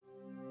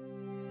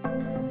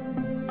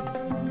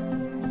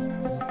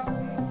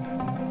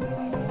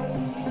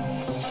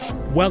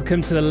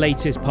Welcome to the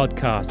latest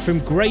podcast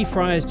from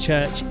Greyfriars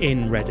Church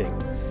in Reading.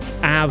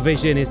 Our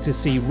vision is to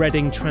see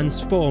Reading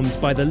transformed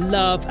by the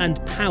love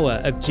and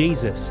power of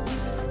Jesus.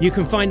 You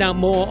can find out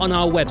more on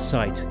our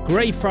website,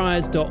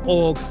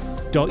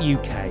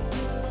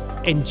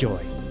 greyfriars.org.uk.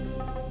 Enjoy.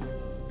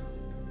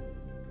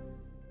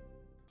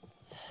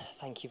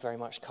 Thank you very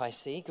much, Kai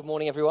C. Good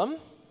morning, everyone.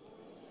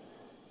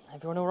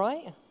 Everyone all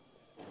right?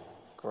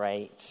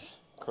 Great.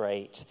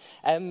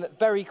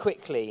 Very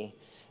quickly,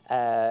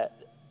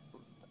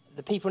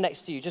 the people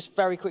next to you, just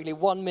very quickly,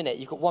 1 minute.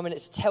 You've got 1 minute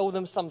to tell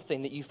them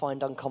something that you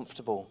find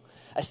uncomfortable,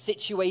 a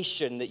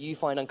situation that you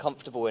find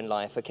uncomfortable in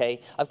life, okay?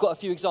 I've got a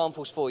few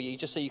examples for you,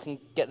 just so you can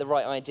get the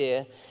right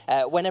idea.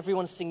 When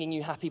everyone's singing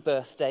you happy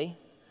birthday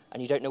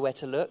and you don't know where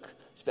to look,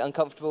 it's a bit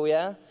uncomfortable,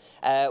 yeah?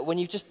 When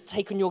you've just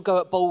taken your go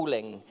at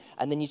bowling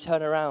and then you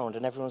turn around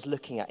and everyone's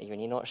looking at you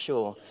and you're not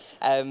sure.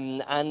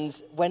 And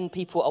when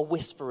people are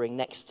whispering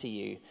next to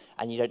you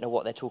and you don't know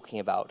what they're talking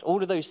about.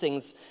 All of those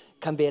things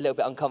can be a little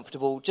bit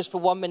uncomfortable. Just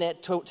for 1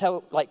 minute, come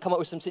up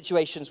with some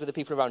situations with the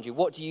people around you.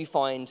 What do you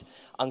find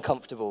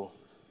uncomfortable?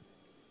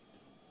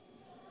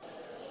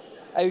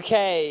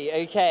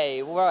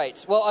 Okay,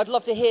 right. Well, I'd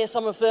love to hear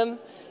some of them.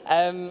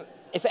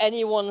 If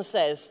anyone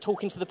says,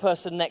 talking to the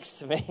person next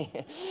to me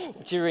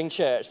during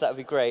church, that would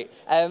be great.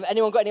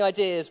 Anyone got any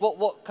ideas?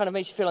 What kind of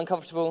makes you feel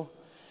uncomfortable?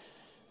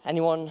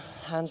 Anyone?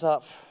 Hands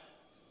up.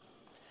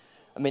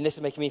 I mean, this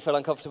is making me feel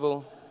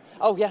uncomfortable.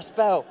 Oh, yes,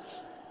 Belle.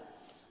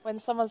 When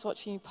someone's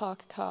watching you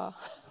park a car.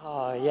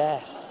 Oh,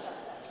 yes.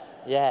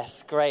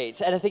 Yes,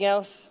 great. Anything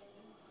else?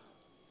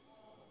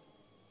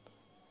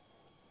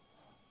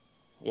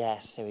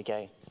 Yes, here we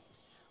go.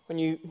 When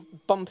you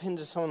bump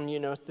into someone,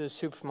 at the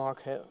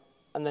supermarket,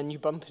 and then you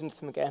bump into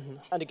them again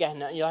and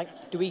again, and you're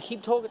like, do we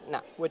keep talking? Nah,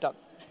 we're done.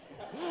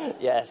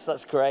 Yes,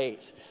 that's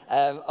great.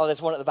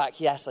 There's one at the back.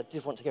 Yes, I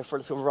did want to go for a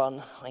little run.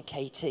 Hi,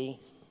 Katie.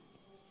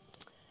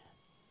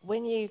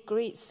 When you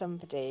greet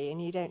somebody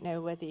and you don't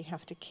know whether you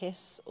have to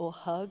kiss or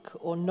hug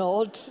or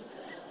nod,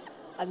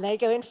 and they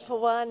go in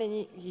for one,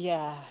 and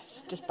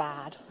it's just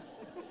bad.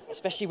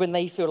 Especially when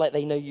they feel like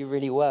they know you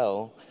really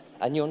well,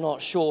 and you're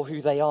not sure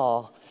who they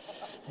are.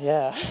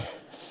 Yeah,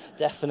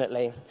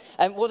 definitely.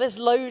 Well, there's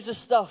loads of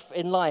stuff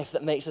in life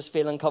that makes us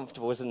feel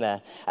uncomfortable, isn't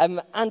there?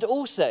 And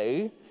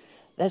also,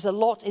 there's a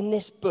lot in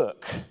this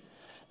book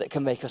that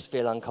can make us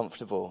feel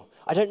uncomfortable.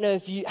 I don't know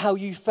how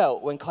you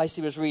felt when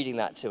Kaisi was reading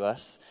that to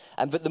us,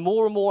 but the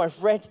more and more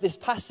I've read this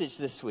passage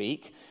this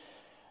week,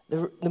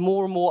 the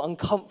more and more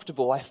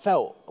uncomfortable I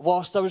felt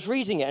whilst I was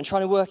reading it and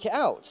trying to work it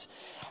out.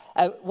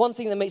 One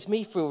thing that makes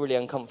me feel really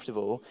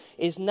uncomfortable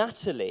is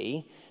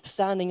Natalie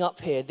standing up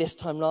here this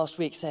time last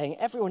week saying,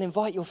 everyone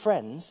invite your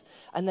friends,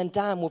 and then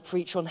Dan will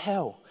preach on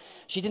hell.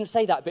 She didn't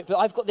say that bit, but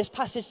I've got this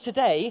passage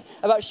today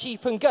about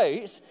sheep and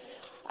goats,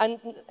 and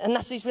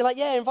Natalie's been like,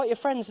 yeah, invite your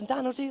friends, and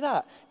Dan will do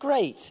that.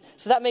 Great.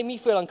 So that made me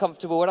feel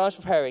uncomfortable when I was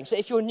preparing. So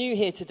if you're new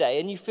here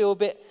today and you feel a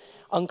bit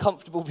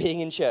uncomfortable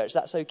being in church,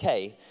 that's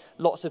okay.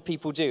 Lots of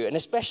people do, and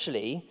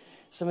especially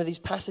some of these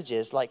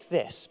passages like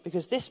this,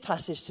 because this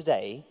passage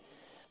today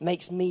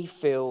makes me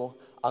feel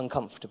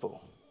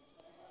uncomfortable.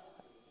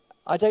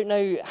 I don't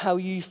know how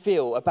you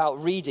feel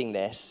about reading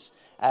this,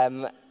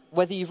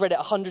 whether you've read it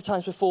 100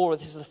 times before or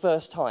this is the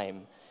first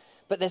time,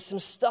 but there's some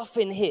stuff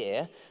in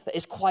here that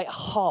is quite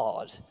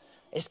hard.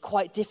 It's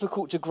quite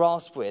difficult to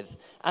grasp with,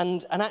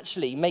 and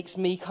actually makes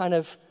me kind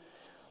of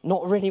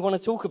not really want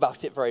to talk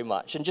about it very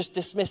much and just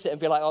dismiss it and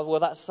be like, oh, well,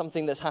 that's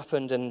something that's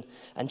happened, and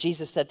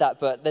Jesus said that,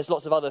 but there's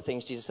lots of other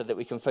things Jesus said that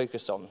we can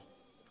focus on.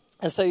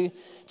 And so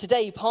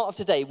today, part of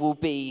today will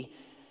be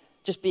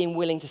just being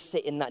willing to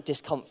sit in that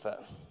discomfort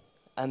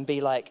and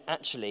be like,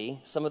 actually,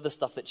 some of the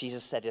stuff that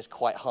Jesus said is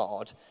quite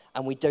hard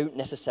and we don't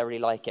necessarily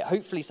like it.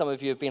 Hopefully some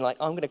of you have been like,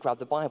 I'm going to grab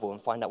the Bible and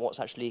find out what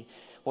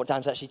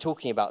Dan's actually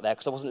talking about there,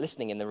 because I wasn't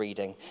listening in the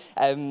reading.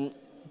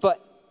 But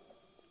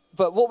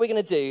what we're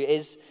going to do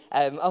is,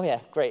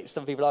 great,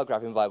 some people are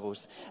grabbing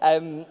Bibles.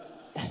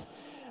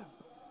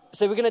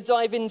 So we're going to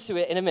dive into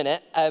it in a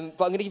minute, but I'm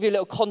going to give you a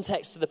little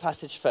context to the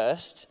passage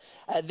first.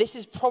 This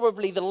is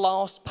probably the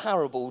last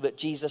parable that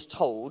Jesus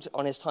told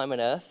on his time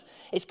on earth.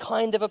 It's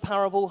kind of a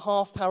parable,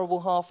 half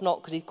not,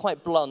 because he's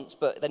quite blunt,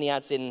 but then he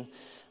adds in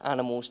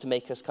animals to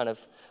make us kind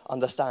of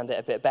understand it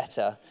a bit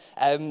better.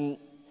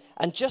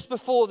 And just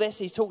before this,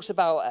 he talks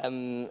about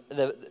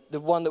the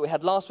one that we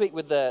had last week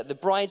with the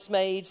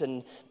bridesmaids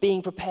and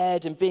being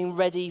prepared and being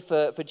ready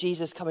for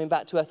Jesus coming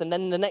back to earth. And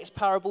then the next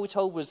parable we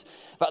told was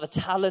about the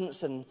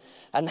talents and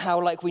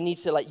how we need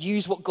to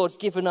use what God's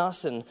given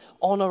us and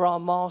honor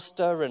our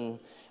master. And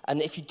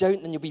if you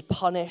don't, then you'll be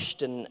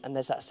punished. And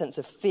there's that sense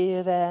of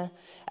fear there.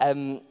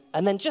 And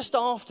then just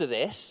after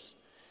this,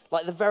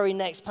 the very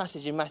next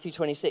passage in Matthew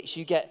 26,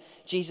 you get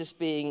Jesus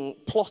being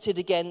plotted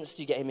against.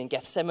 You get him in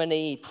Gethsemane.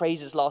 He prays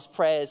his last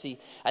prayers.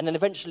 And then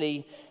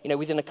eventually,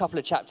 within a couple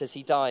of chapters,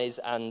 he dies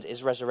and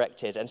is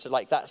resurrected. And so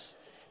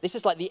this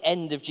is the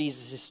end of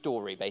Jesus'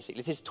 story,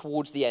 basically. This is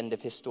towards the end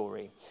of his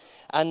story.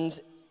 And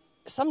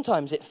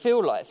sometimes it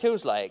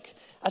feels like,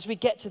 as we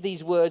get to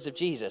these words of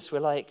Jesus, we're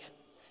like,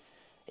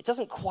 it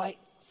doesn't quite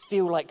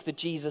feel like the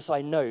Jesus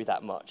I know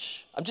that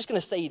much. I'm just going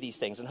to say these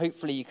things, and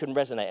hopefully you can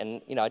resonate.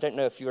 And, I don't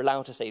know if you're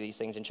allowed to say these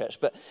things in church,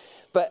 but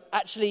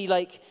actually,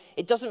 like,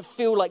 it doesn't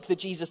feel like the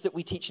Jesus that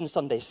we teach in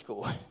Sunday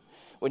school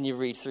when you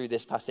read through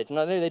this passage. And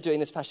I know they're doing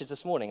this passage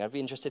this morning. I'd be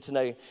interested to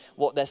know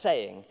what they're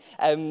saying.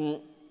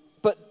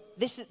 But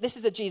this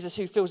is a Jesus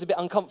who feels a bit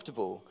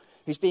uncomfortable,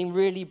 who's being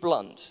really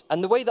blunt.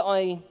 And the way that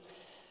I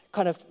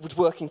kind of was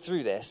working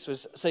through this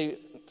was, so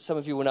some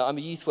of you will know, I'm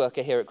a youth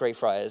worker here at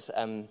Greyfriars.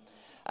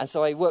 And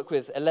so I work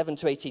with 11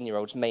 to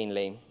 18-year-olds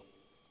mainly.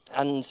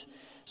 And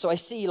so I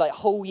see like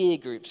whole year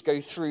groups go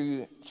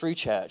through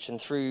church and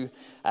through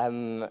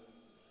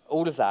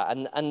all of that.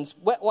 And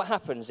what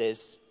happens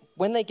is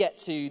when they get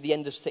to the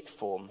end of sixth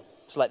form,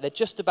 so like they're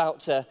just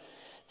about to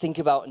think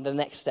about the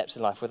next steps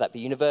in life, whether that be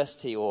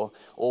university or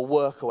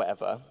work or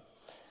whatever,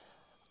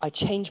 I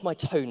change my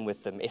tone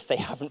with them if they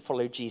haven't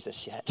followed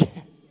Jesus yet.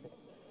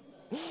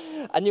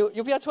 And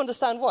you'll be able to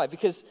understand why,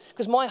 because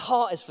my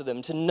heart is for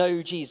them to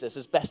know Jesus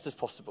as best as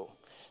possible,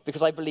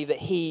 because I believe that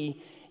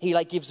he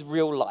like gives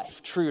real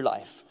life, true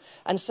life.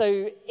 And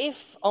so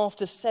if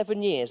after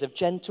 7 years of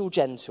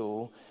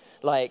gentle,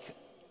 like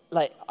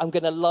I'm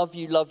going to love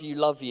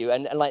you,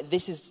 and like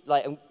this is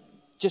like I'm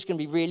just going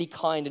to be really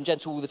kind and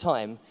gentle all the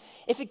time,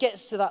 if it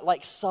gets to that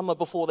like summer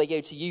before they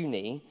go to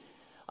uni,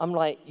 I'm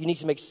like, you need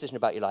to make a decision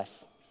about your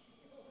life.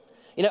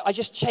 I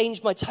just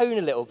changed my tone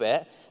a little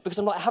bit because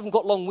I'm like, I haven't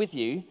got long with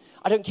you.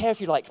 I don't care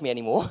if you like me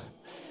anymore.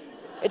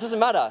 It doesn't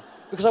matter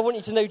because I want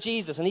you to know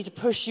Jesus. I need to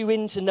push you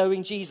into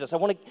knowing Jesus. I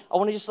want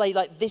to just say,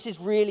 like, this is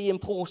really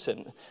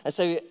important. And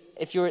so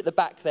if you're at the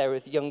back there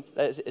with young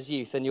as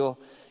youth and you're,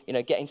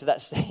 getting to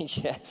that stage,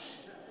 yeah,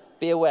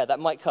 be aware that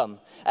might come.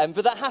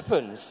 But that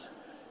happens.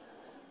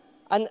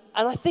 And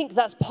I think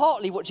that's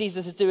partly what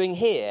Jesus is doing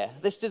here.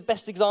 This is the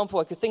best example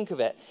I could think of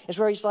it. Is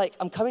where he's like,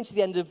 I'm coming to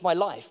the end of my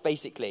life,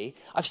 basically.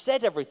 I've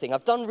said everything.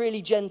 I've done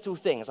really gentle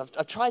things.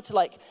 I've tried to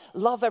like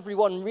love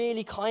everyone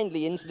really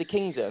kindly into the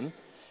kingdom.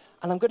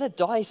 And I'm going to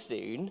die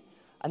soon.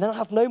 And then I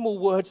have no more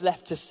words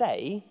left to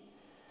say.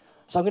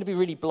 So I'm going to be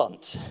really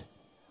blunt.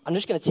 I'm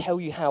just going to tell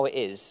you how it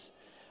is.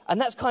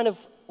 And that's kind of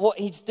what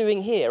he's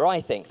doing here,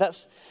 I think.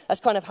 That's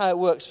kind of how it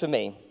works for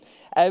me.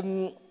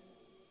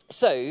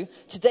 So,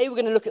 today we're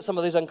going to look at some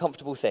of those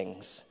uncomfortable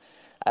things.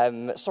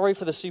 Sorry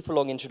for the super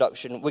long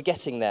introduction. We're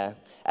getting there.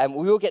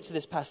 We will get to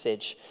this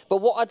passage. But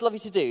what I'd love you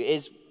to do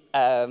is,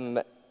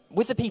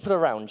 with the people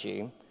around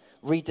you,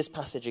 read this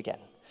passage again.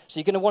 So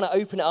you're going to want to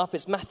open it up.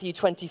 It's Matthew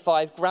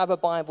 25. Grab a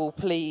Bible,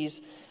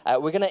 please.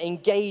 We're going to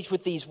engage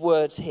with these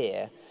words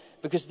here,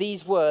 because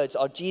these words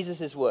are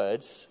Jesus'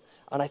 words,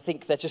 and I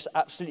think they're just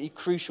absolutely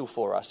crucial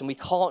for us, and we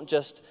can't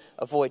just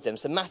avoid them.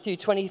 So Matthew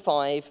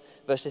 25,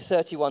 verses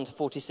 31 to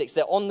 46,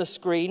 they're on the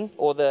screen,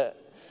 or the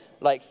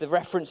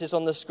reference is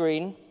on the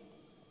screen.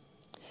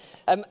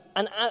 And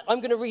I'm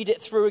going to read it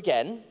through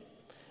again,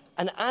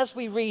 and as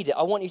we read it,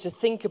 I want you to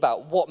think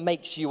about what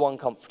makes you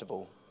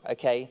uncomfortable,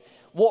 okay?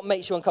 What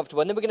makes you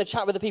uncomfortable? And then we're going to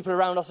chat with the people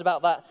around us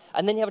about that,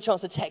 and then you have a chance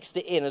to text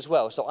it in as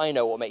well, so I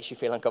know what makes you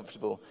feel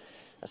uncomfortable.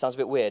 That sounds a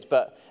bit weird,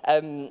 but...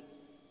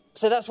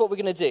 So that's what we're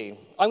going to do.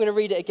 I'm going to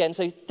read it again.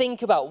 So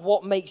think about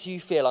what makes you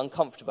feel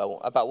uncomfortable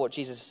about what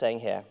Jesus is saying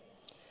here.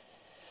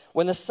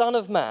 When the Son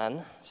of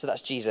Man, so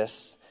that's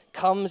Jesus,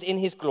 comes in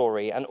his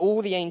glory and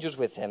all the angels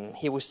with him,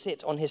 he will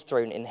sit on his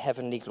throne in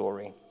heavenly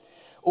glory.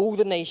 All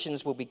the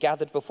nations will be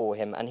gathered before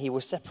him, and he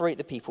will separate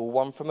the people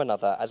one from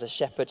another as a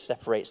shepherd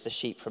separates the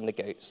sheep from the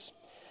goats.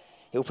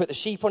 He will put the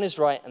sheep on his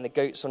right and the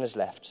goats on his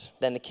left.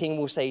 Then the king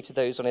will say to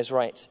those on his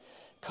right,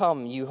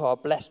 "Come, you who are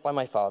blessed by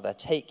my Father,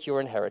 take your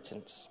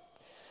inheritance.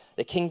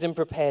 The kingdom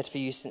prepared for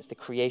you since the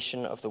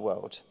creation of the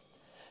world.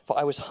 For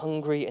I was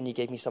hungry and you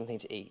gave me something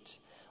to eat.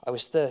 I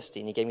was thirsty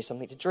and you gave me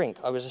something to drink.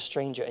 I was a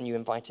stranger and you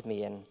invited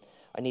me in.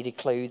 I needed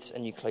clothes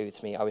and you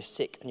clothed me. I was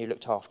sick and you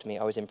looked after me.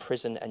 I was in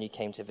prison and you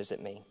came to visit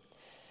me."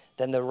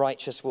 Then the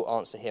righteous will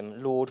answer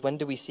him, "Lord, when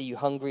do we see you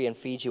hungry and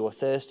feed you, or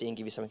thirsty and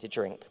give you something to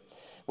drink?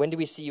 When do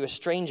we see you a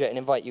stranger and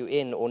invite you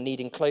in, or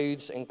needing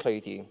clothes and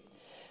clothe you?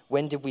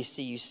 When did we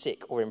see you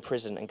sick or in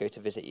prison and go to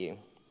visit you?"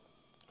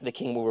 The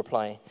king will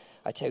reply,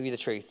 "I tell you the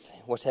truth,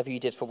 whatever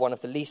you did for one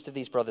of the least of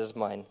these brothers of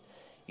mine,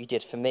 you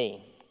did for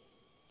me."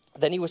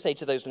 Then he will say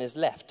to those on his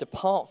left,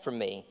 "Depart from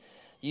me,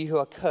 you who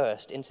are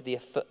cursed, into the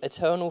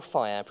eternal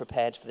fire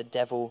prepared for the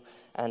devil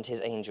and his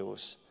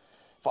angels.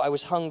 For I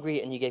was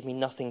hungry and you gave me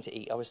nothing to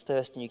eat. I was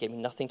thirsty and you gave me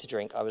nothing to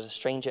drink. I was a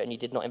stranger and you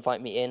did not invite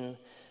me in.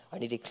 I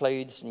needed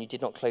clothes and you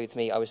did not clothe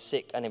me. I was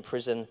sick and in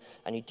prison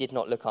and you did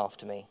not look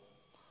after me."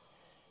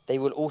 They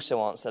will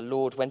also answer,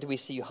 "Lord, when did we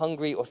see you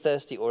hungry or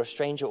thirsty or a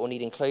stranger or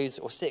needing clothes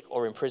or sick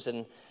or in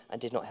prison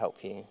and did not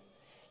help you?"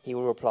 He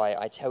will reply,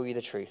 "I tell you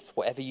the truth,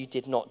 whatever you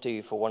did not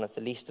do for one of the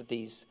least of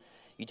these,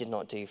 you did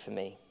not do for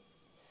me."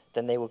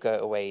 Then they will go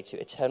away to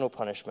eternal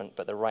punishment,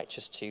 but the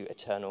righteous to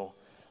eternal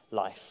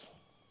life.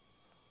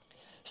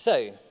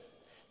 So,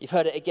 you've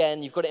heard it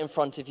again, you've got it in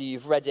front of you,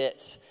 you've read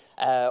it.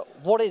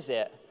 What is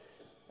it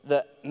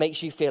that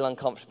makes you feel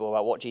uncomfortable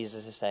about what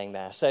Jesus is saying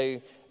there?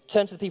 So,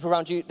 turn to the people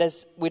around you.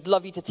 We'd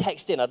love you to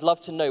text in. I'd love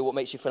to know what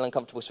makes you feel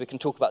uncomfortable so we can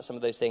talk about some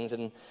of those things,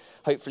 and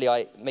hopefully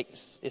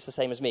it's the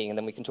same as me, and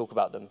then we can talk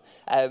about them.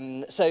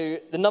 So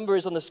the number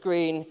is on the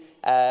screen.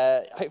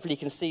 Hopefully you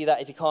can see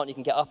that. If you can't, you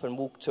can get up and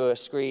walk to a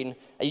screen.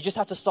 You just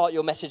have to start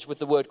your message with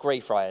the word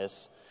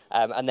Greyfriars,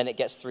 and then it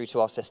gets through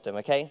to our system,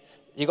 okay?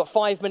 You've got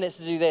 5 minutes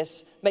to do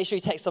this. Make sure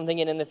you text something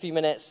in a few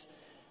minutes.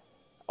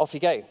 Off you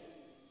go.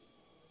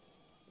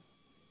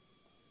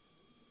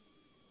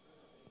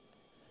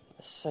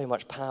 There's so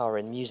much power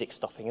in music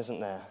stopping, isn't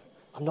there?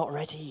 I'm not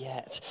ready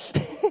yet.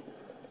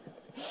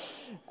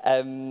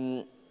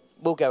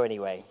 We'll go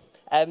anyway.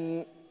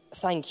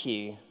 Thank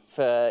you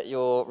for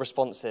your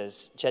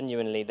responses.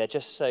 Genuinely, they're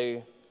just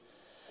so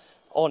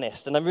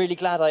honest. And I'm really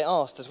glad I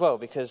asked as well,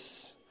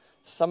 because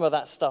some of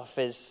that stuff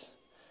is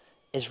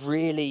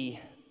really,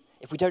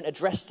 if we don't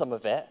address some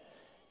of it,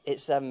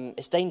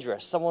 it's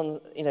dangerous. Someone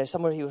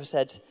who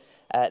said,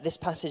 this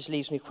passage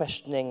leaves me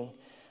questioning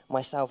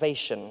my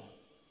salvation.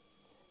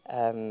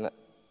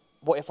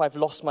 What if I've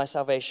lost my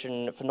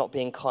salvation for not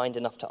being kind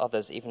enough to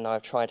others, even though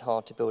I've tried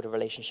hard to build a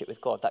relationship with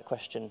God? That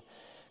question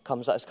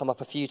has come up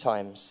a few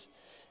times.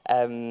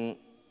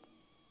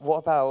 What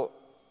about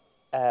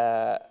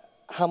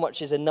how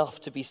much is enough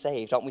to be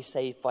saved? Aren't we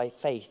saved by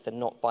faith and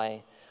not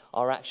by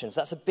our actions?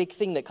 That's a big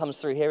thing that comes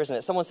through here, isn't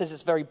it? Someone says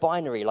it's very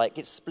binary, like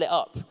it's split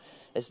up.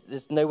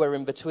 There's nowhere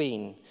in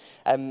between.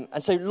 And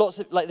so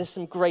there's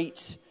some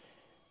great...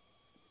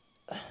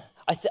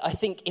 I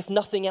think if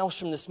nothing else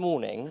from this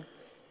morning,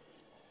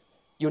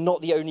 you're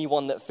not the only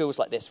one that feels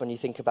like this when you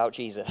think about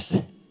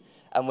Jesus.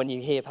 And when you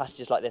hear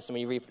passages like this and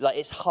when you read,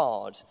 it's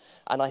hard.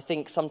 And I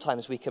think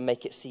sometimes we can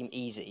make it seem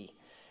easy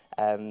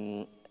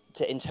to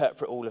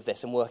interpret all of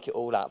this and work it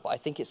all out. But I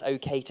think it's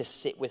okay to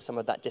sit with some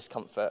of that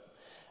discomfort.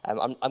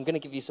 I'm going to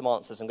give you some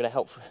answers. I'm going to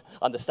help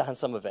understand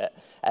some of it.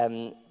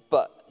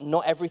 But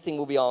not everything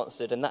will be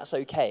answered, and that's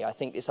okay. I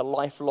think it's a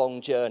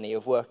lifelong journey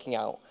of working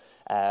out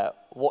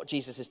what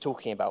Jesus is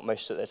talking about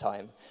most of the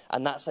time,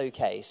 and that's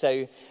okay.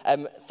 So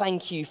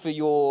thank you for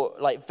your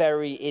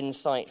very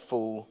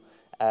insightful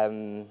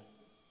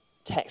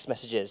text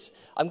messages.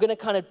 I'm going to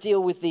kind of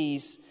deal with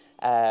these.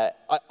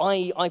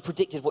 I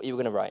predicted what you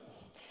were going to write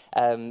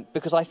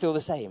because I feel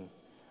the same.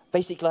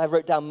 Basically, I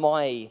wrote down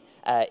my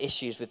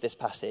issues with this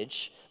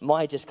passage,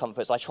 my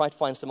discomforts. I tried to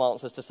find some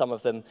answers to some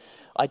of them.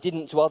 I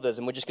didn't to others,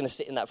 and we're just going to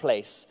sit in that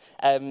place.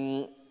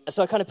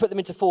 So I kind of put them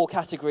into 4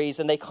 categories,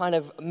 and they kind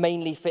of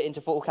mainly fit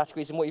into 4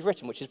 categories in what you've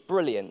written, which is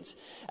brilliant.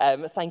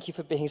 Thank you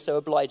for being so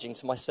obliging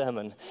to my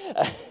sermon.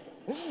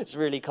 It's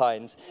really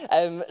kind.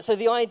 So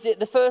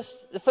the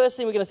first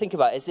thing we're going to think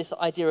about is this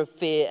idea of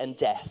fear and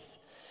death.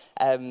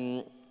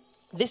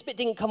 This bit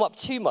didn't come up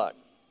too much,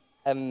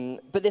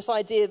 but this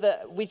idea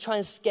that we try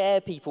and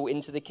scare people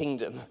into the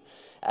kingdom.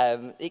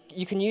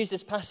 You can use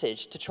this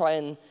passage to try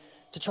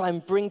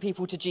and bring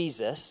people to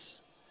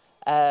Jesus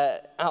out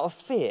of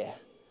fear.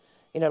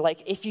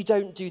 If you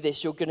don't do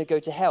this, you're going to go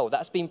to hell.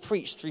 That's been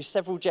preached through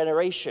several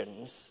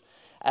generations,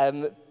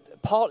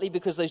 partly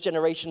because those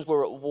generations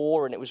were at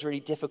war and it was really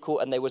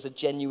difficult and there was a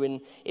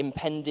genuine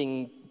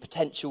impending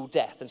potential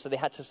death, and so they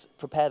had to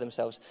prepare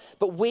themselves.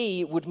 But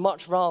we would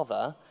much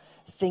rather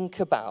think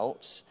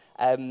about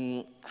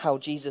how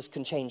Jesus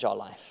can change our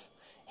life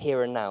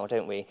here and now,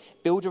 don't we?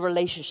 Build a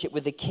relationship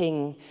with the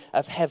King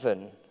of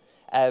Heaven,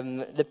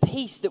 the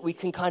peace that we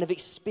can kind of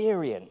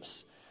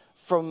experience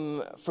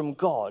from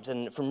God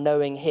and from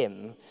knowing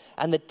him,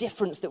 and the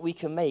difference that we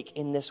can make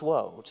in this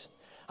world.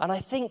 And I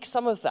think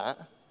some of that,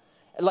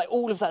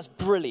 all of that's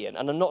brilliant,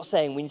 and I'm not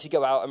saying we need to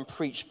go out and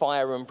preach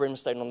fire and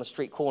brimstone on the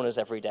street corners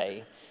every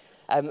day,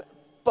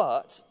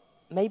 but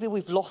maybe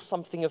we've lost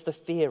something of the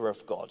fear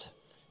of God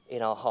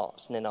in our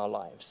hearts and in our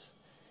lives.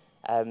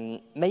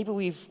 Maybe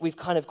we've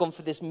kind of gone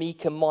for this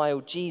meek and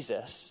mild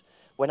Jesus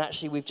when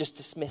actually we've just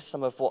dismissed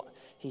some of what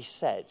he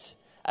said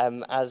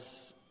and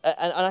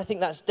I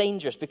think that's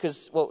dangerous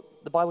because,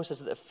 the Bible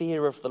says that the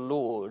fear of the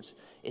Lord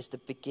is the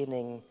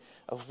beginning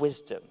of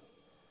wisdom.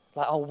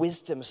 Our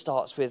wisdom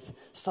starts with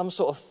some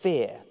sort of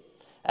fear.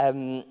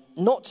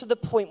 Not to the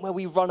point where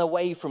we run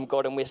away from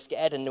God and we're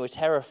scared and we're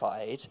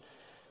terrified,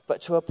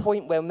 but to a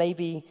point where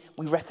maybe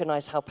we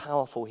recognize how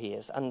powerful he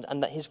is and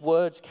that his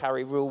words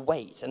carry real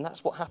weight. And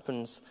that's what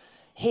happens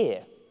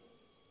here.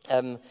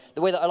 The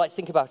way that I like to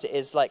think about it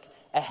is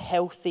a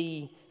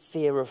healthy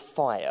fear of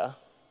fire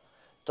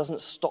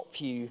doesn't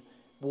stop you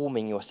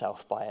warming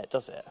yourself by it,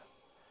 does it?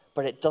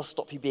 But it does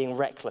stop you being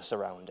reckless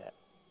around it.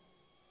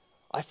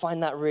 I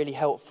find that really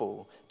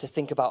helpful to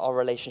think about our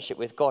relationship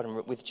with God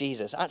and with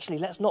Jesus. Actually,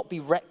 let's not be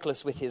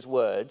reckless with his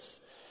words.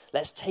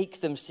 Let's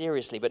take them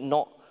seriously, but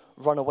not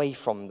run away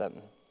from them.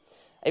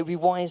 It would be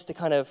wise to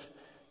kind of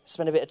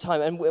spend a bit of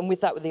time. And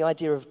with that, with the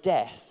idea of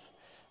death,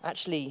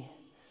 actually,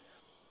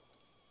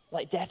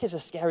 death is a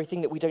scary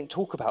thing that we don't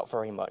talk about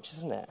very much,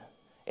 isn't it?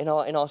 In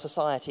our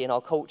society, in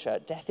our culture,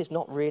 death is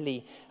not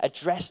really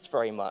addressed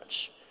very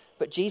much.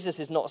 But Jesus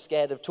is not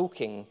scared of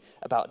talking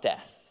about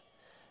death.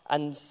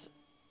 And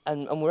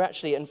we're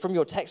actually, and from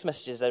your text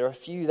messages, there are a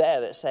few there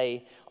that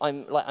say,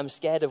 I'm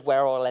scared of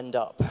where I'll end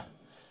up,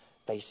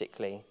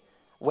 basically.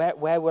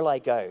 Where will I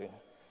go?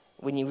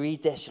 When you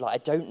read this, you're like,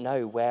 I don't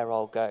know where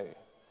I'll go.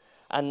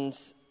 And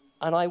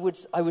I would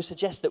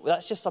suggest that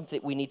that's just something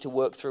that we need to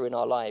work through in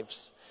our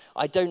lives.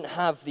 I don't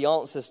have the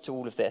answers to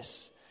all of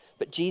this,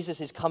 but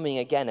Jesus is coming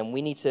again, and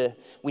we need to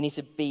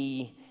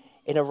be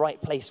in a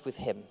right place with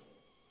him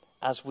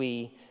as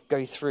we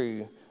go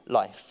through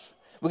life.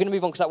 We're going to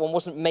move on because that one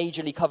wasn't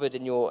majorly covered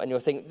in your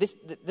thing.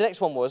 The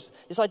next one was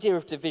this idea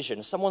of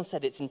division. Someone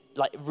said it's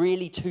like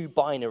really too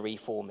binary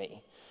for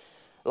me.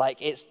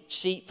 Like it's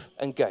sheep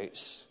and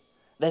goats.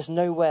 There's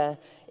nowhere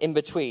in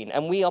between.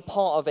 And we are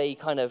part of a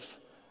kind of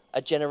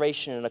a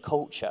generation and a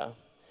culture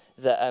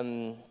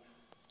that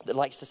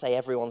likes to say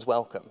everyone's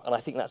welcome. And I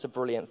think that's a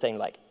brilliant thing.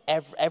 Like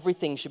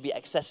everything should be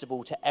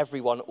accessible to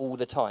everyone all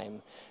the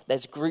time.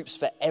 There's groups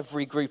for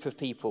every group of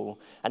people,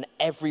 and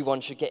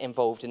everyone should get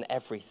involved in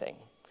everything.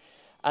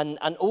 And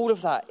all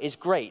of that is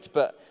great,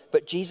 but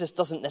Jesus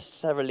doesn't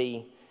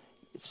necessarily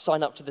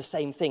sign up to the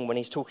same thing when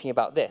he's talking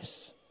about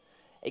this.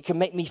 It can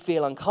make me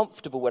feel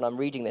uncomfortable when I'm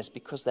reading this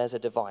because there's a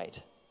divide.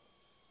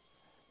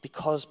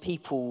 Because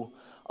people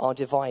are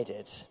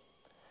divided.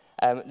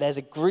 There's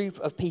a group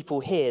of people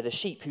here, the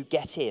sheep, who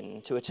get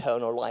into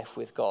eternal life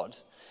with God.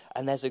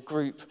 And there's a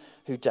group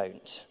who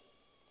don't.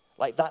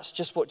 Like, that's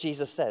just what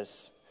Jesus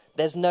says.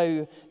 There's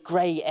no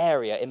grey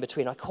area in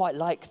between. I quite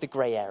like the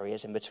grey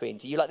areas in between.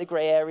 Do you like the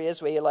grey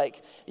areas where you're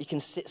like, you can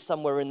sit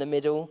somewhere in the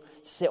middle,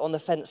 sit on the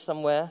fence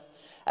somewhere?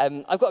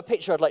 I've got a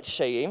picture I'd like to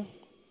show you.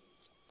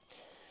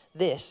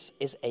 This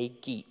is a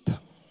geep.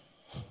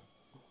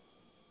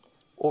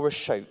 Or a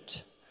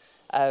shoat.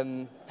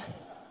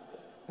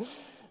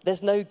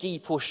 There's no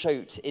geep or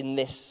shoat in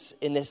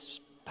this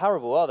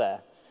parable, are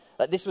there?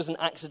 Like, this was an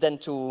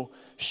accidental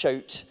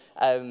shoat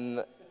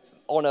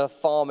on a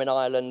farm in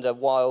Ireland, a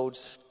wild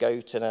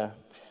goat and a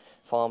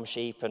farm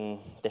sheep, and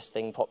this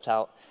thing popped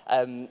out.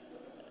 They're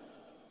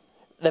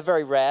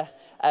very rare.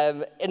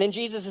 And in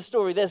Jesus'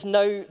 story, there's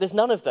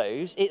none of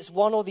those. It's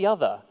one or the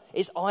other.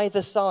 It's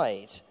either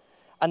side.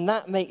 And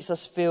that makes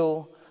us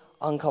feel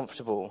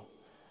uncomfortable.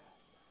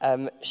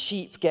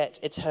 Sheep get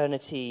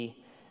eternity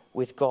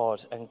with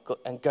God,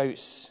 and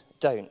goats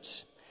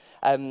don't.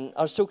 I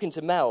was talking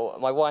to Mel,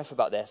 my wife,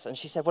 about this, and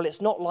she said, well,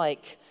 it's not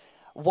like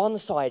one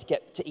side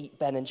get to eat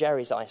Ben and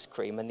Jerry's ice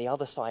cream and the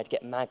other side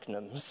get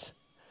Magnums.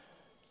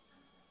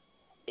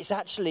 It's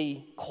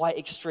actually quite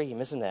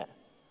extreme, isn't it?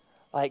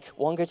 Like,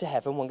 one go to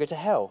heaven, one go to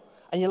hell.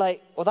 And you're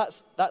like, well,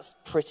 that's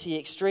pretty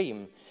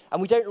extreme.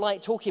 And we don't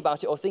like talking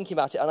about it or thinking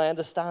about it, and I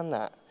understand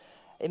that.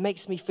 It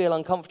makes me feel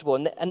uncomfortable.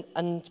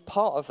 And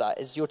part of that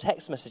is your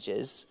text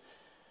messages.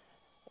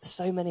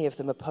 So many of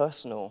them are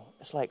personal.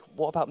 It's like,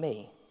 what about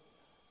me?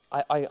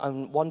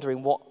 I'm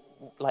wondering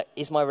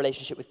is my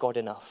relationship with God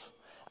enough?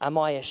 Am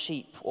I a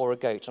sheep or a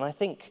goat? And I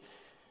think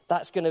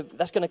that's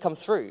gonna come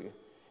through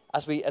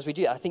as we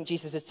do it. I think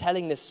Jesus is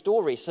telling this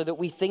story so that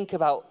we think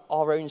about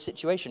our own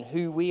situation,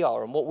 who we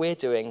are and what we're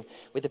doing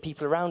with the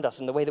people around us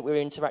and the way that we're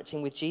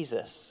interacting with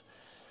Jesus.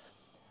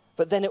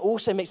 But then it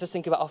also makes us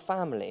think about our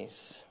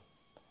families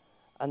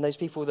and those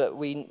people that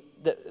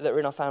are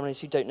in our families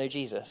who don't know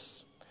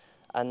Jesus.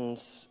 And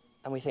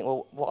we think,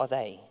 well, what are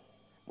they?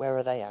 Where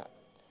are they at?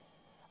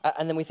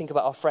 And then we think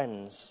about our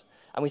friends,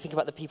 and we think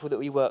about the people that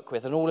we work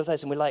with, and all of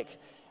those, and we're like,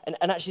 and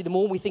actually the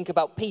more we think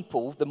about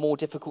people, the more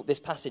difficult this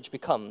passage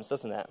becomes,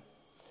 doesn't it?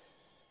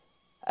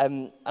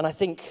 And I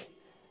think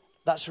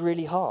that's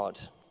really hard.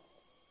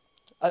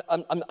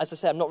 As I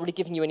say, I'm not really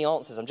giving you any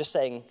answers. I'm just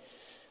saying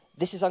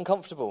this is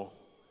uncomfortable.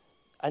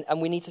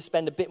 And we need to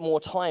spend a bit more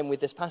time with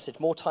this passage,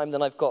 more time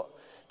than I've got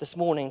this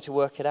morning to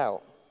work it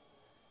out.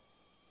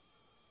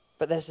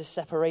 But there's this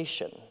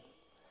separation,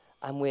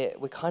 and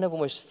we're kind of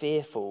almost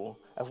fearful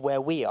of where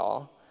we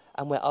are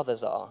and where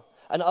others are.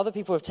 And other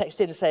people have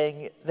texted in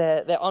saying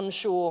they're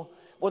unsure,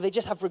 or they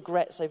just have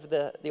regrets over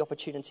the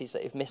opportunities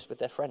that they've missed with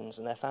their friends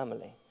and their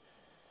family.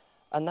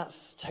 And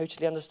that's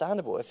totally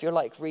understandable. If you're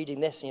like reading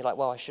this and you're like,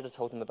 well, I should have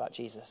told them about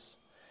Jesus.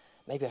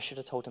 Maybe I should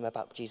have told them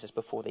about Jesus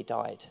before they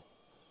died.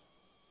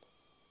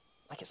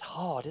 Like, it's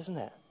hard, isn't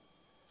it?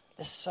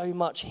 There's so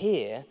much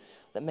here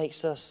that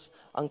makes us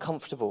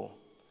uncomfortable.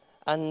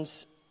 And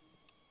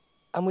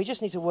we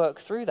just need to work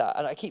through that.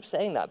 And I keep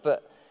saying that,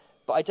 but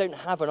I don't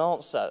have an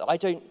answer.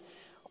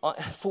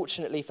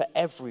 Fortunately for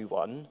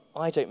everyone,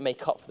 I don't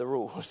make up the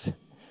rules.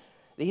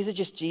 These are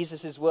just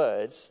Jesus'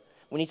 words.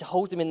 We need to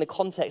hold them in the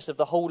context of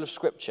the whole of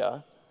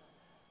Scripture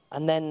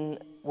and then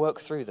work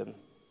through them.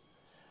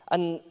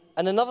 And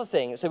another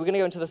thing, so we're going to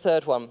go into the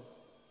third one,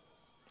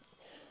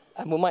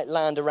 and we might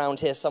land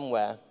around here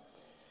somewhere.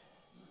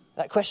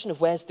 That question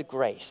of where's the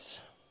grace?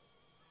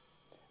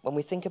 When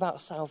we think about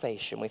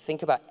salvation, we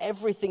think about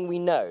everything we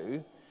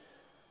know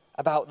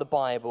about the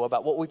Bible,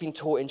 about what we've been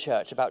taught in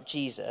church, about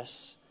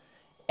Jesus,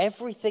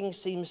 everything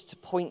seems to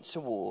point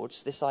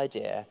towards this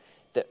idea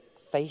that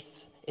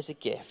faith is a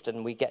gift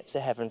and we get to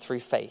heaven through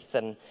faith,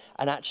 and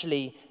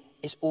actually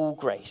it's all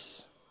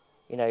grace.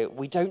 You know,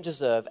 we don't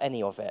deserve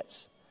any of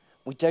it.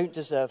 We don't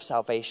deserve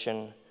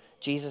salvation.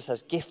 Jesus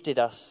has gifted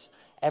us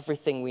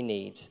everything we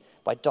need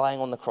by dying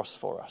on the cross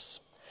for us.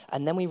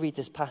 And then we read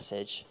this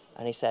passage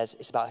And he says,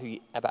 it's about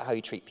how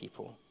you treat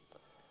people.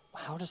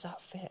 How does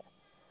that fit?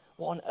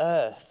 What on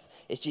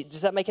earth?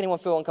 Does that make anyone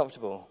feel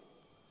uncomfortable?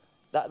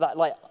 That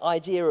like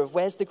idea of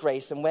where's the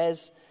grace and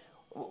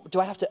do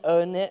I have to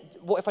earn it?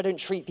 What if I don't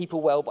treat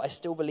people well, but I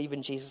still believe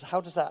in Jesus?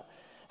 How does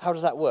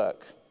that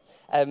work?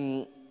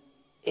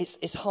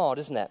 It's hard,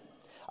 isn't it?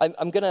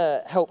 I'm going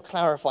to help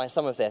clarify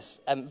some of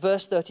this.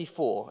 Verse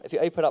 34, if you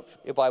open up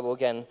your Bible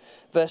again,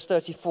 verse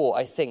 34,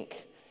 I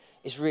think,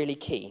 is really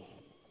key.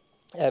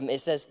 It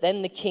says,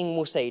 then the king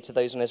will say to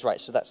those on his right,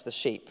 so that's the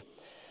sheep,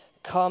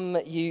 come,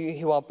 you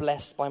who are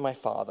blessed by my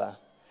Father,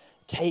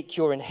 take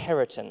your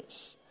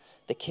inheritance,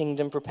 the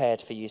kingdom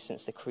prepared for you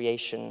since the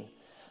creation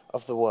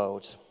of the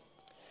world.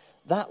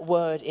 That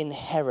word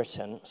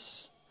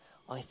inheritance,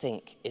 I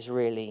think, is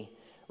really,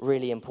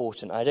 really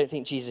important. I don't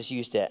think Jesus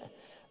used it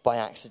by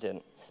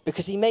accident,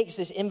 because he makes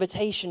this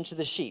invitation to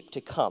the sheep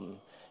to come,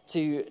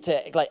 to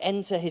like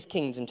enter his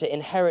kingdom, to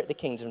inherit the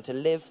kingdom, to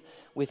live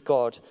with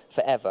God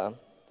forever.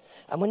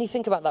 And when you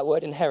think about that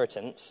word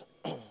inheritance,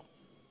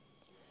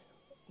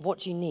 what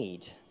do you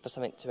need for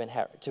something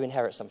to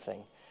inherit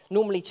something?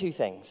 Normally two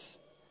things.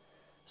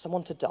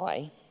 Someone to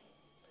die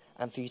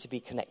and for you to be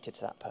connected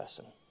to that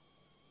person.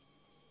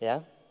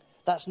 Yeah?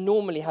 That's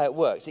normally how it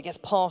works. It gets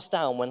passed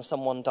down when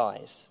someone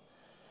dies.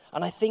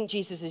 And I think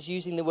Jesus is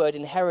using the word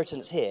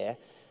inheritance here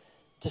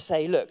to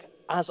say, look,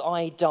 as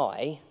I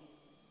die,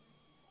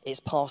 it's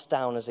passed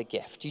down as a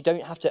gift. You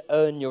don't have to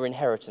earn your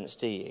inheritance,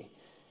 do you?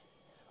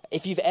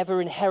 If you've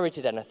ever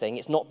inherited anything,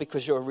 it's not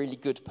because you're a really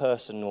good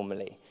person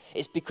normally.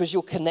 It's because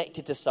you're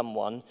connected to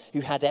someone who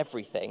had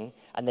everything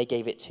and they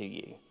gave it to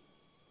you.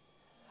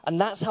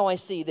 And that's how I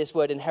see this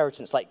word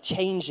inheritance, like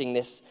changing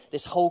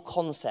this whole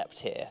concept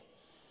here.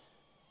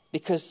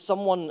 Because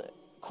someone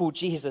called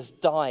Jesus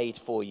died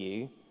for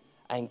you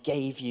and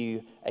gave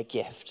you a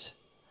gift.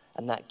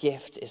 And that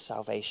gift is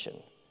salvation.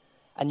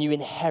 And you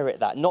inherit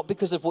that, not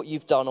because of what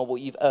you've done or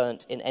what you've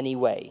earned in any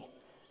way.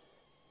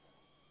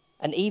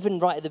 And even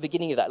right at the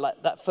beginning of that,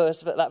 like that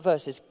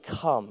verse is,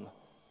 come,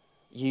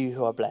 you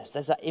who are blessed.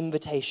 There's that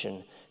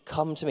invitation,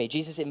 come to me.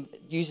 Jesus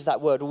uses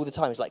that word all the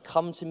time. It's like,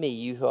 come to me,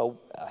 you who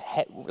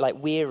are like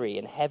weary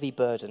and heavy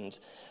burdened,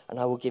 and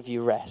I will give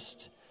you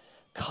rest.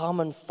 Come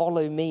and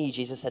follow me,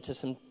 Jesus said to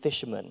some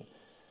fishermen,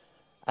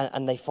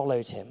 and they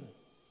followed him.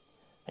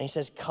 And he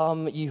says,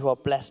 come, you who are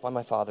blessed by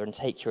my Father, and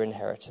take your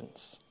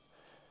inheritance.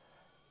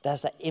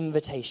 There's that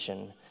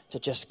invitation to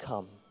just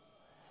come.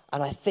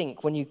 And I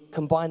think when you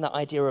combine that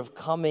idea of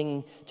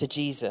coming to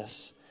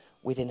Jesus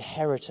with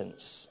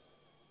inheritance,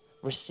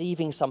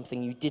 receiving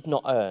something you did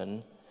not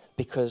earn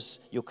because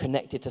you're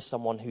connected to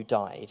someone who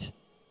died,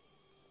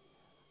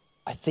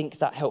 I think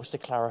that helps to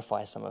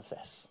clarify some of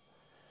this.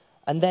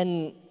 And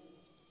then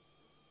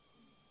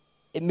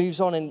it moves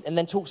on and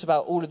then talks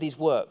about all of these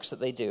works that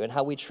they do and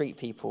how we treat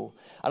people.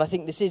 And I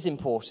think this is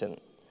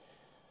important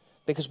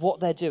because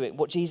what they're doing,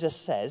 what Jesus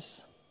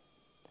says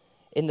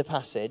in the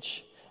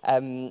passage,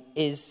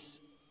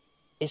 is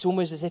it's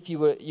almost as if you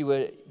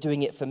were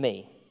doing it for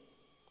me.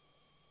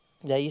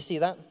 Yeah, you see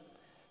that?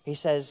 He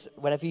says,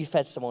 whenever you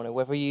fed someone or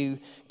whether you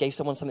gave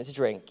someone something to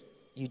drink,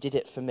 you did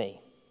it for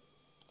me.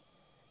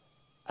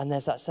 And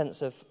there's that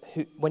sense of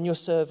when you're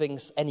serving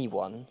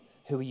anyone,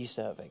 who are you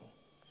serving?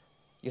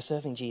 You're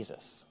serving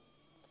Jesus.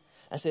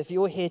 And so if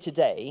you're here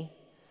today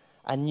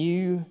and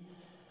you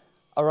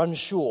are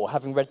unsure,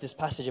 having read this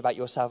passage about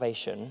your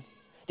salvation,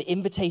 the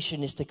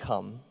invitation is to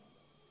come.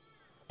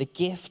 The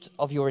gift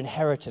of your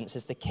inheritance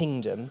is the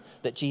kingdom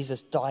that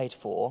Jesus died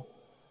for.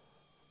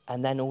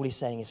 And then all he's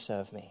saying is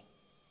serve me.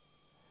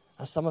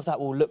 And some of that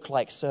will look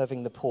like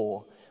serving the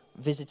poor,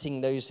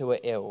 visiting those who are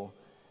ill.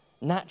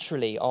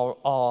 Naturally,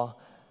 our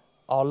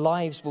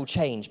lives will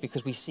change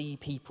because we see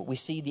people, we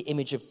see the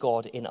image of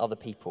God in other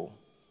people.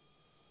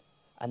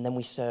 And then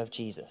we serve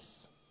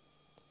Jesus.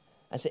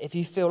 And so if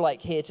you feel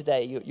like here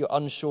today, you're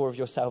unsure of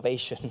your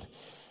salvation,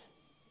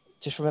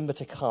 just remember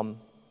to come.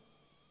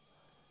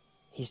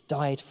 He's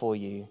died for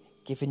you,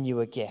 given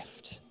you a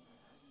gift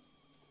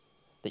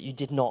that you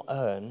did not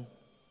earn.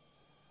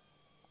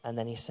 And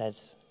then he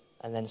says,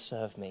 and then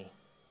serve me.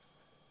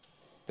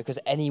 Because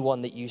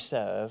anyone that you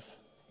serve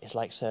is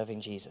like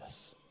serving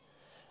Jesus.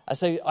 And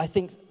so I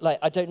think, like,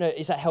 I don't know,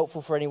 is that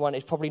helpful for anyone?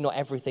 It's probably not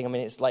everything. I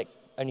mean, it's like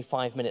only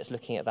 5 minutes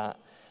looking at that.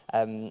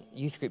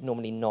 Youth group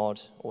normally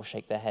nod or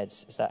shake their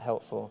heads. Is that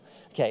helpful?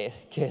 Okay,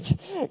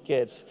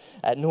 good.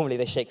 Normally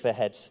they shake their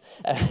heads.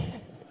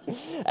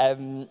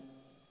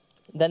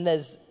 Then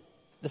there's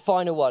the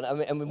final one,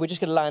 and we're just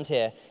going to land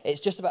here.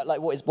 It's just about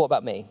like what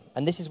about me?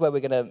 And this is where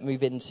we're going to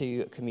move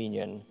into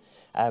communion.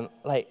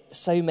 Like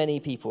so many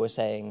people are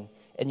saying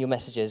in your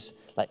messages,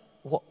 like,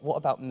 what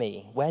about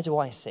me? Where do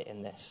I sit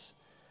in this?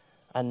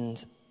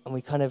 And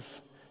we kind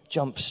of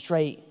jump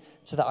straight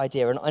to that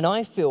idea. And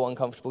I feel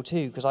uncomfortable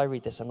too, because I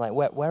read this, I'm like,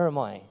 where am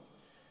I?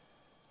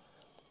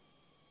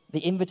 The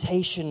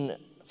invitation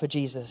from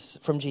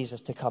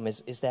Jesus to come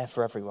is there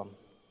for everyone.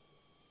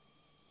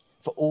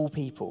 For all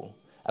people.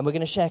 And we're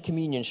going to share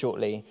communion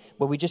shortly,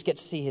 where we just get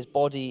to see his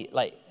body,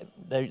 like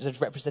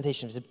there's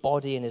representation of his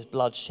body and his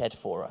blood shed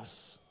for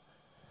us.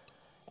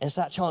 And it's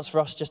that chance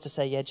for us just to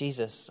say, yeah,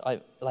 Jesus,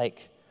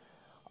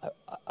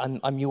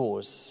 I'm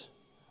yours.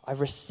 I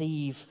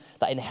receive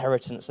that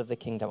inheritance of the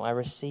kingdom. I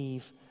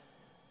receive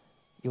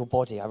your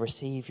body. I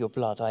receive your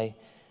blood.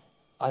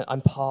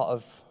 I'm part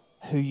of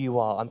who you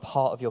are. I'm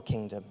part of your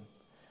kingdom.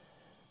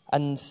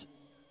 And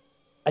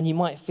you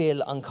might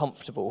feel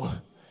uncomfortable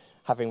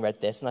having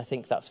read this, and I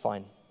think that's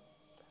fine.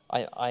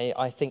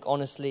 I think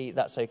honestly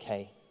that's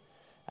okay.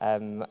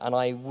 And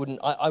I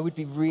would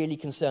be really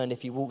concerned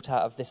if you walked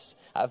out of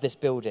this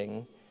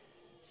building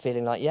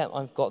feeling like, yeah,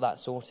 I've got that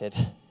sorted.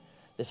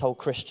 This whole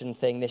Christian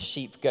thing, this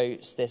sheep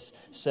goats, this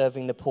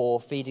serving the poor,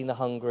 feeding the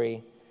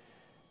hungry.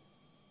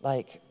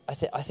 Like,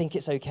 I think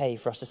it's okay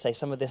for us to say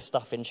some of this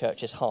stuff in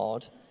church is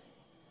hard.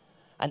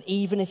 And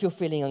even if you're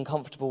feeling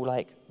uncomfortable,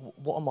 like,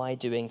 what am I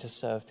doing to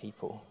serve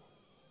people?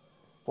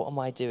 What am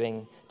I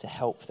doing to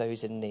help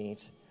those in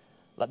need?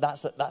 Like,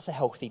 that's a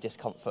healthy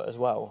discomfort as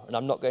well. And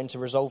I'm not going to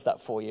resolve that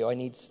for you.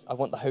 I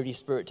want the Holy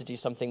Spirit to do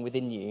something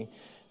within you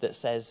that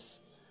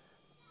says,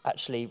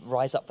 actually,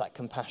 rise up that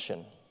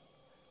compassion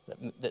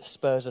that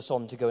spurs us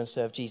on to go and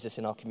serve Jesus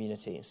in our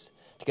communities,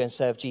 to go and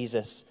serve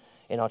Jesus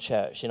in our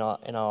church, in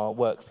our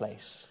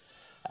workplace.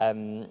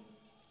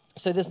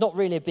 So there's not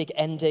really a big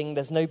ending.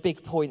 There's no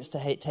big points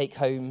to take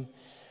home.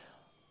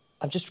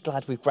 I'm just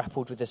glad we've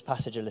grappled with this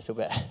passage a little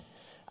bit.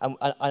 And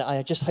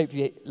I just hope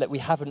that we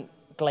haven't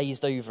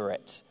glazed over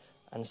it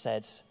and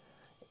said,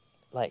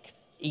 like,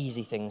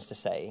 easy things to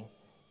say.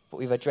 But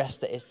we've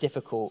addressed that it's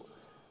difficult,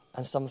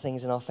 and some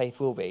things in our faith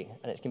will be.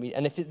 And it's going to be.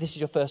 And if this is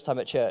your first time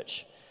at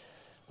church,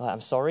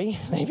 I'm sorry,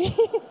 maybe.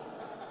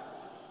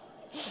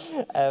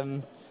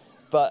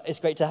 But it's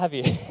great to have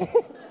you.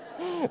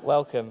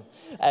 Welcome.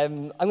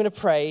 I'm going to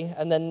pray,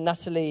 and then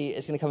Natalie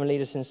is going to come and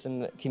lead us in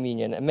some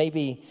communion. And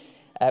maybe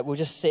we'll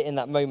just sit in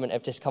that moment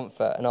of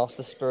discomfort and ask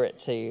the Spirit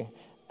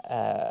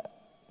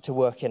to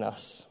work in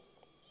us.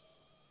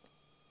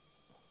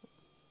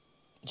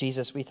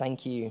 Jesus, we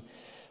thank you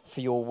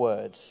for your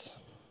words,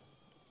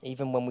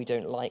 even when we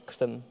don't like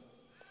them,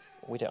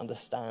 or we don't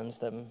understand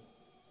them,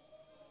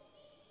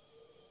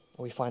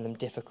 or we find them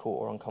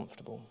difficult or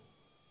uncomfortable.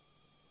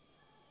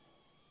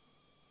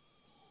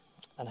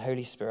 And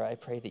Holy Spirit, I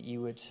pray that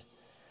you would,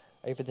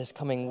 over this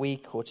coming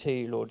week or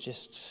two, Lord,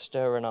 just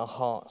stir in our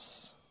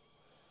hearts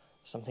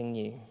something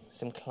new,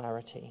 some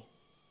clarity,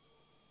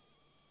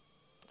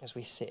 as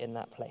we sit in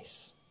that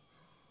place.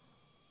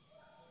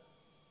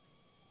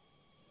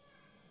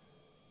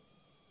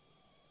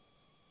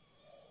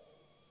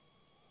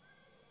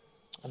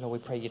 And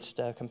Lord, we pray you'd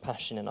stir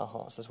compassion in our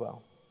hearts as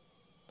well,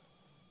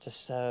 to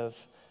serve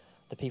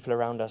the people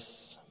around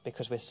us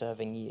because we're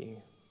serving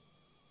you.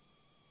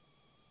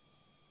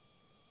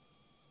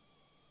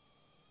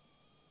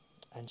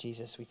 And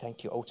Jesus, we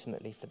thank you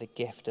ultimately for the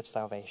gift of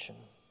salvation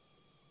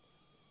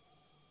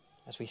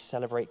as we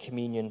celebrate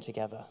communion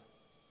together,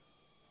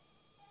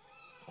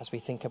 as we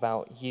think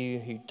about you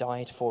who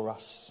died for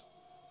us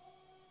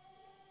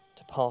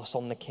to pass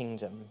on the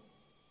kingdom.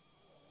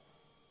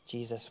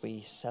 Jesus,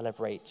 we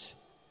celebrate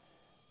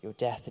your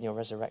death and your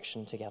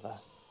resurrection together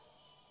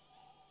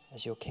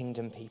as your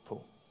kingdom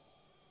people.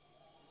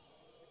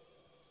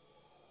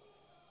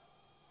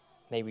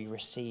 May we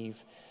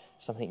receive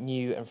something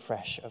new and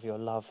fresh of your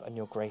love and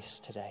your grace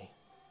today.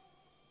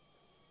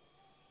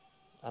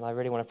 And I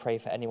really want to pray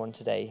for anyone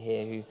today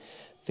here who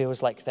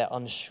feels like they're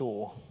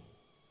unsure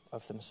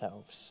of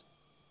themselves.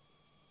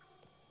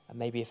 And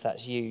maybe if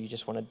that's you, you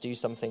just want to do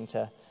something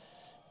to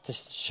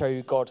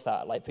show God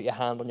that, like put your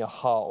hand on your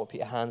heart or put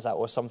your hands out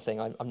or something.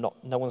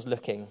 No one's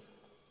looking.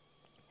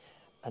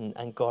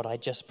 And God, I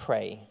just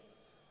pray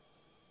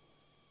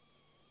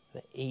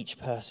that each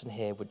person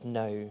here would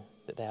know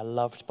that they are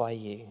loved by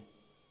you,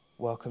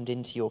 welcomed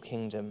into your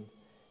kingdom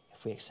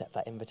if we accept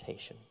that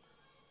invitation.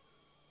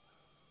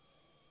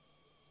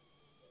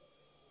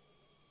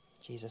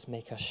 Jesus,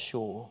 make us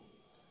sure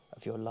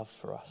of your love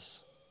for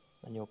us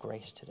and your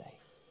grace today.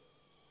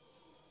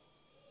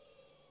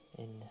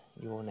 In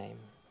your name,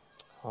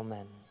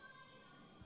 amen.